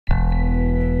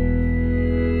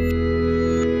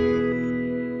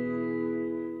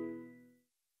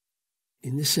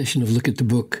this session of Look at the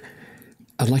Book,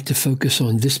 I'd like to focus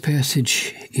on this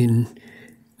passage in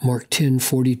Mark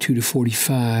 10:42 to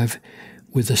 45,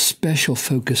 with a special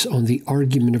focus on the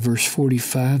argument of verse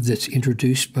 45 that's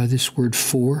introduced by this word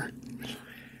for,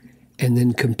 and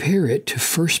then compare it to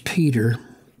 1 Peter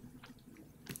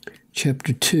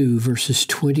chapter 2, verses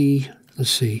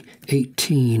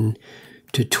 18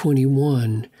 to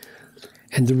 21.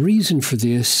 And the reason for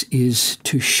this is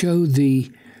to show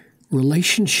the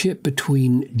relationship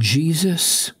between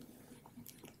Jesus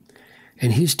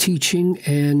and his teaching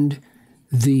and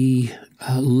the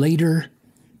later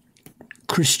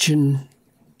Christian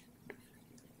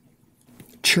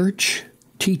church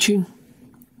teaching.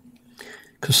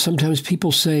 Because sometimes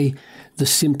people say the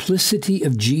simplicity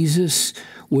of Jesus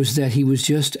was that he was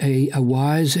just a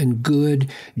wise and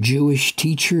good Jewish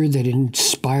teacher that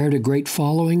inspired a great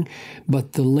following,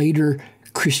 but the later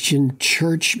Christian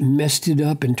church messed it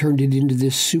up and turned it into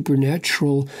this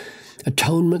supernatural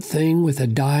atonement thing with a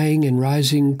dying and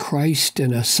rising Christ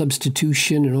and a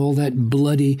substitution and all that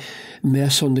bloody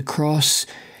mess on the cross.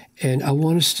 And I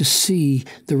want us to see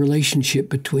the relationship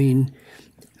between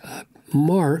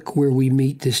Mark, where we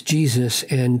meet this Jesus,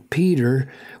 and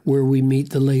Peter, where we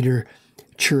meet the later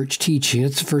church teaching.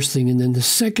 That's the first thing. And then the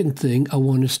second thing I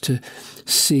want us to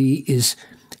see is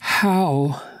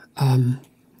how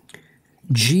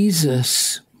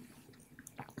Jesus,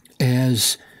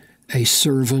 as a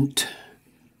servant,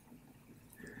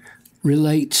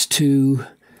 relates to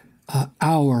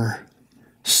our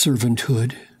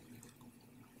servanthood.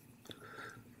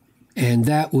 And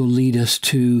that will lead us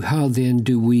to how then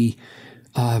do we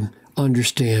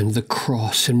understand the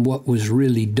cross and what was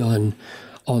really done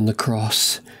on the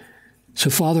cross. So,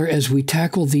 Father, as we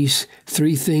tackle these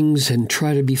three things and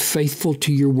try to be faithful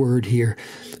to your word here,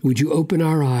 would you open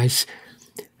our eyes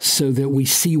so that we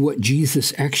see what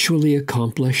Jesus actually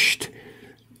accomplished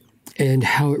and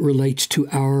how it relates to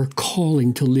our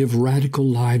calling to live radical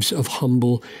lives of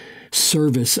humble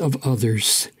service of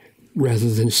others rather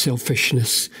than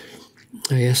selfishness.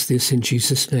 I ask this in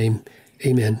Jesus' name.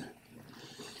 Amen.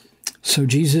 So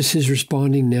Jesus is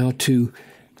responding now to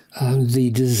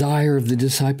the desire of the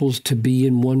disciples to be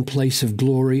in one place of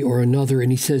glory or another.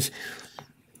 And he says,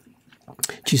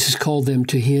 Jesus called them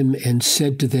to him and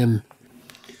said to them,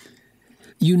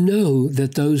 "You know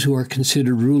that those who are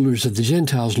considered rulers of the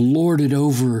Gentiles lord it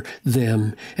over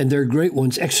them, and their great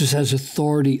ones exercise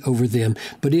authority over them.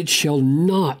 But it shall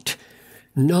not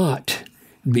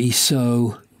be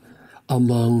so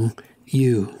among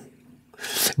you.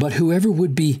 But whoever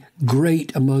would be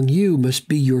great among you must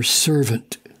be your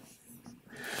servant.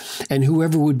 And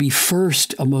whoever would be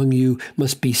first among you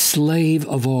must be slave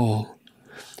of all."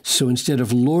 So instead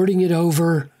of lording it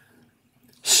over,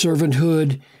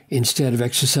 servanthood, instead of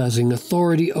exercising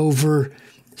authority over,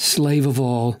 slave of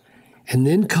all. And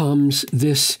then comes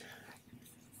this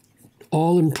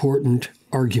all-important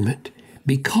argument.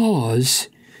 Because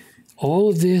all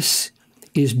of this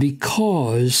is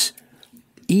because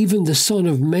even the Son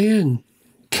of Man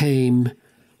came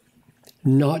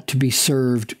not to be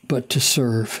served, but to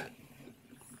serve.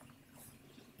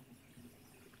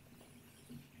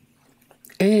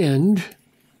 And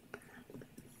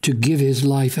to give his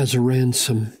life as a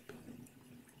ransom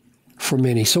for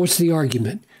many. So what's the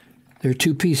argument? There are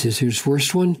two pieces. Here's the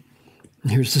first one,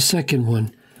 and here's the second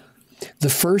one. The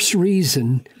first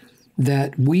reason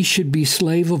that we should be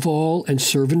slave of all and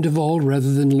servant of all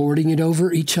rather than lording it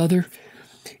over each other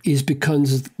is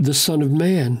because the Son of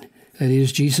Man, that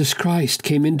is Jesus Christ,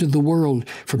 came into the world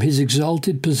from his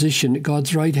exalted position at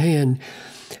God's right hand,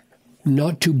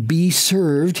 not to be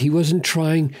served. He wasn't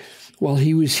trying while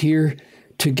he was here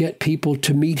to get people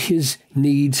to meet his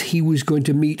needs. He was going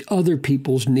to meet other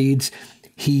people's needs.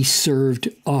 He served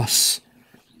us.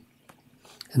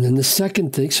 And then the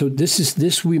second thing, so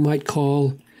this we might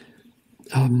call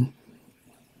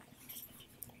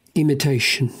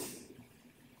imitation.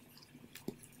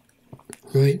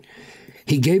 Right?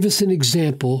 He gave us an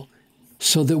example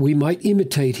so that we might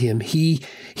imitate him. He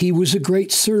was a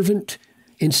great servant.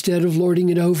 Instead of lording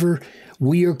it over,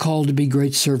 we are called to be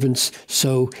great servants.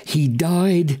 So he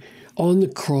died on the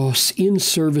cross in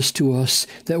service to us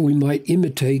that we might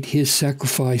imitate his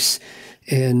sacrifice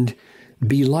and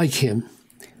be like him.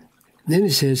 Then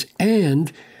it says,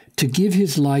 and to give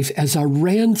his life as a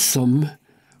ransom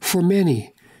for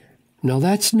many. Now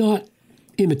that's not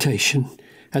imitation.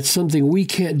 That's something we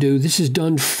can't do. This is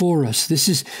done for us. This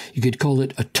is, you could call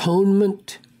it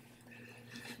atonement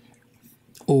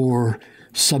or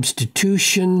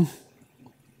substitution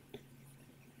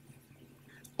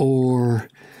or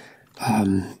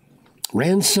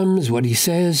ransom is what he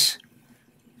says.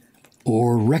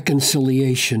 or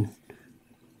reconciliation,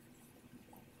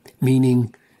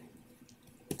 meaning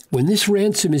when this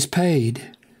ransom is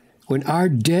paid, when our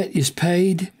debt is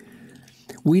paid,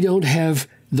 we don't have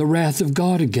the wrath of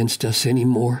God against us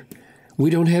anymore. We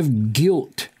don't have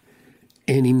guilt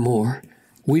anymore.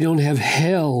 We don't have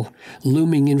hell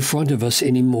looming in front of us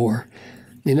anymore.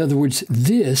 In other words,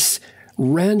 this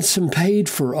ransom paid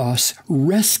for us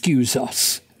rescues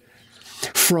us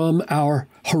from our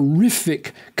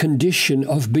horrific condition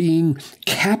of being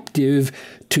captive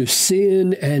to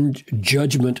sin and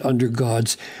judgment under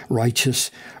God's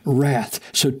righteous wrath.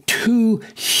 So two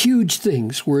huge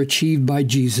things were achieved by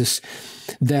Jesus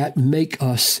that make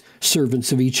us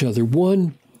servants of each other.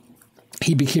 One,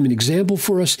 he became an example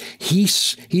for us. He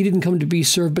didn't come to be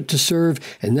served, but to serve,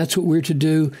 and that's what we're to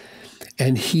do.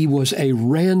 And he was a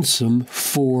ransom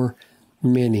for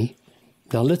many.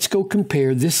 Now let's go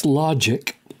compare this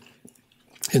logic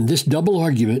and this double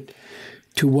argument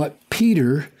to what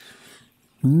Peter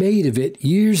made of it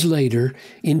years later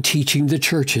in teaching the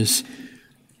churches.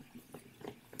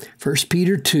 1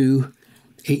 Peter 2,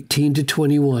 18 to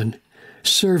 21.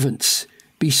 Servants,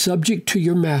 be subject to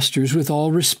your masters with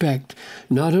all respect,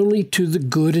 not only to the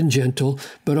good and gentle,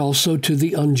 but also to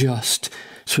the unjust.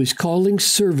 So he's calling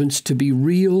servants to be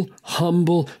real,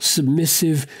 humble,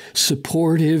 submissive,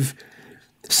 supportive,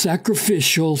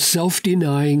 sacrificial,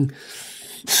 self-denying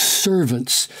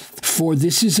servants. For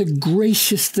this is a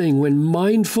gracious thing when,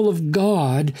 mindful of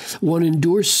God, one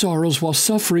endures sorrows while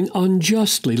suffering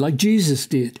unjustly, like Jesus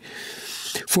did.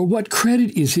 For what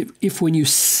credit is it if when you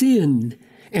sin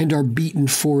and are beaten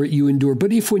for it, you endure?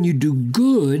 But if when you do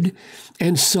good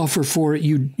and suffer for it,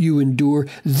 you endure,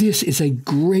 this is a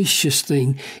gracious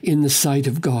thing in the sight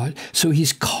of God. So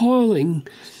he's calling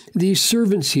these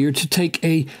servants here to take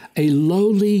a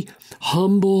lowly,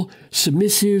 humble,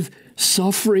 submissive,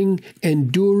 suffering,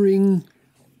 enduring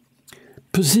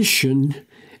position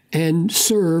and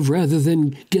serve rather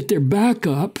than get their back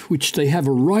up, which they have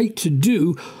a right to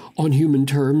do on human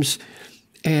terms,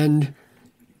 and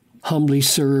humbly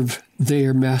serve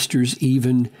their masters,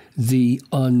 even the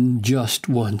unjust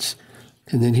ones.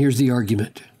 And then here's the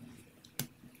argument.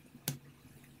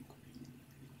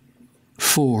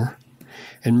 4.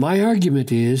 And my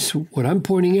argument is, what I'm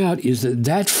pointing out is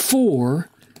that 4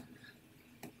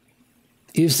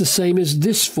 is the same as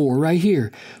this 4 right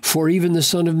here. For even the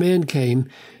Son of Man came,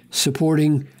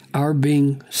 supporting our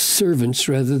being servants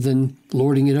rather than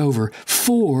lording it over.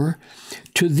 4,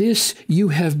 to this you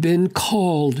have been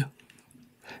called,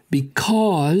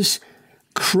 because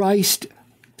Christ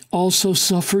also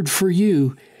suffered for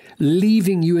you,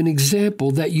 leaving you an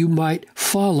example that you might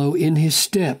follow in his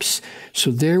steps.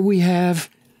 So there we have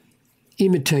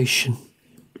imitation.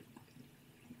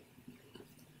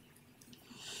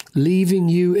 Leaving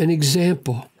you an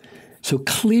example. So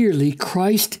clearly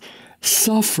Christ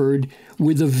suffered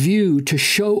with a view to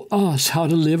show us how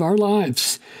to live our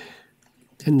lives.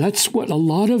 And that's what a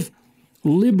lot of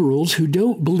liberals who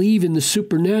don't believe in the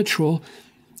supernatural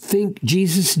think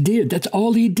Jesus did. That's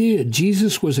all he did.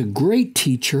 Jesus was a great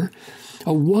teacher,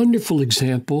 a wonderful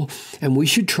example, and we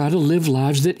should try to live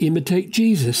lives that imitate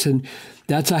Jesus. And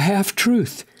that's a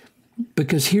half-truth,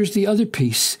 because here's the other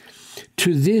piece.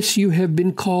 To this you have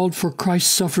been called, for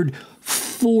Christ suffered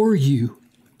for you,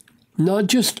 not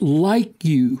just like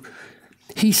you.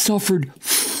 He suffered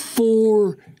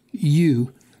for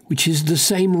you, which is the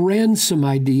same ransom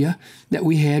idea that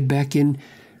we had back in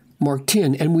Mark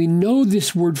 10. And we know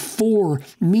this word for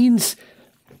means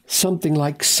something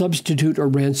like substitute or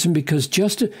ransom, because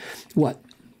just,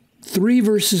 3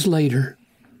 verses later,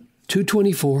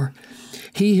 2:24,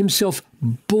 he himself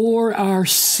bore our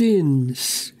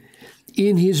sins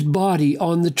in his body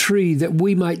on the tree, that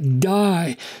we might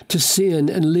die to sin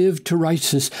and live to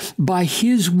righteousness. By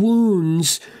his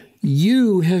wounds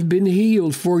you have been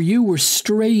healed, for you were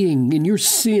straying in your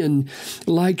sin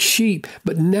like sheep,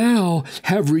 but now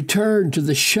have returned to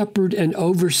the shepherd and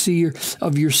overseer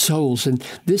of your souls. And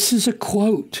this is a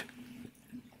quote.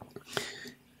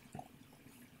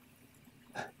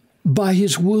 By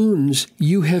his wounds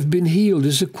you have been healed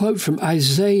is a quote from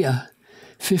Isaiah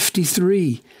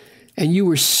 53. And you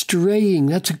were straying.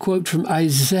 That's a quote from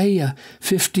Isaiah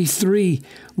 53,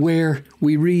 where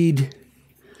we read,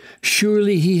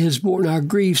 surely he has borne our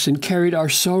griefs and carried our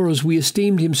sorrows. We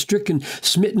esteemed him stricken,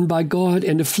 smitten by God,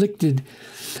 and afflicted.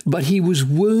 But he was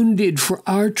wounded for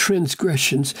our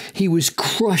transgressions. He was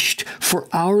crushed for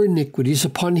our iniquities.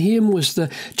 Upon him was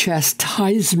the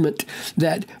chastisement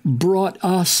that brought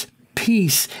us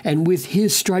peace, and with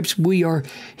his stripes we are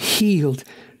healed.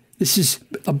 This is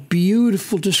a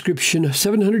beautiful description,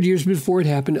 700 years before it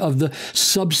happened, of the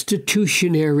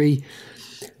substitutionary,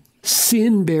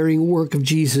 sin-bearing work of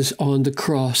Jesus on the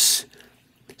cross.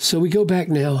 So we go back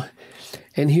now,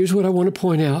 and here's what I want to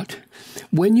point out.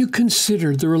 When you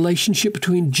consider the relationship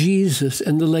between Jesus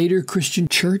and the later Christian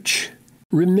church,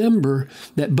 remember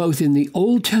that both in the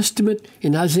Old Testament,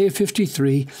 in Isaiah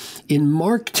 53, in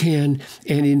Mark 10,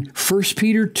 and in 1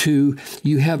 Peter 2,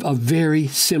 you have a very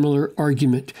similar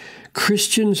argument.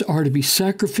 Christians are to be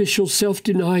sacrificial,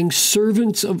 self-denying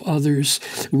servants of others,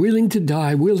 willing to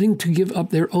die, willing to give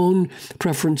up their own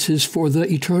preferences for the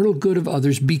eternal good of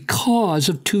others because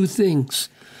of two things.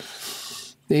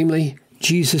 Namely,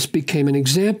 Jesus became an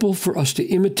example for us to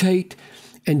imitate,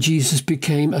 and Jesus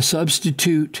became a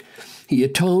substitute. He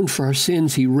atoned for our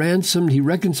sins. He ransomed. He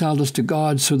reconciled us to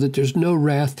God so that there's no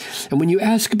wrath. And when you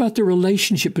ask about the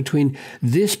relationship between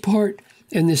this part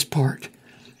and this part,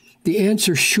 the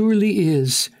answer surely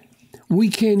is we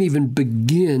can't even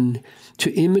begin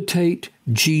to imitate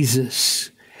Jesus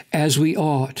as we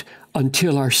ought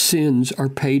until our sins are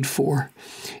paid for.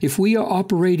 If we are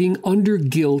operating under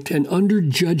guilt and under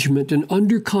judgment and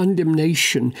under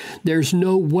condemnation, there's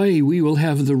no way we will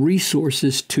have the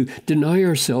resources to deny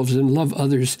ourselves and love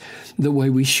others the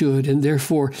way we should. And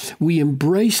therefore, we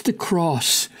embrace the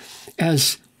cross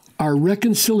as our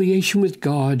reconciliation with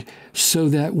God so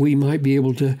that we might be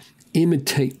able to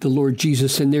imitate the Lord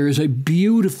Jesus. And there is a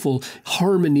beautiful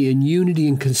harmony and unity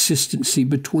and consistency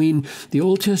between the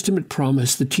Old Testament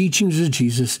promise, the teachings of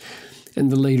Jesus, and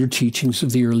the later teachings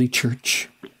of the early church.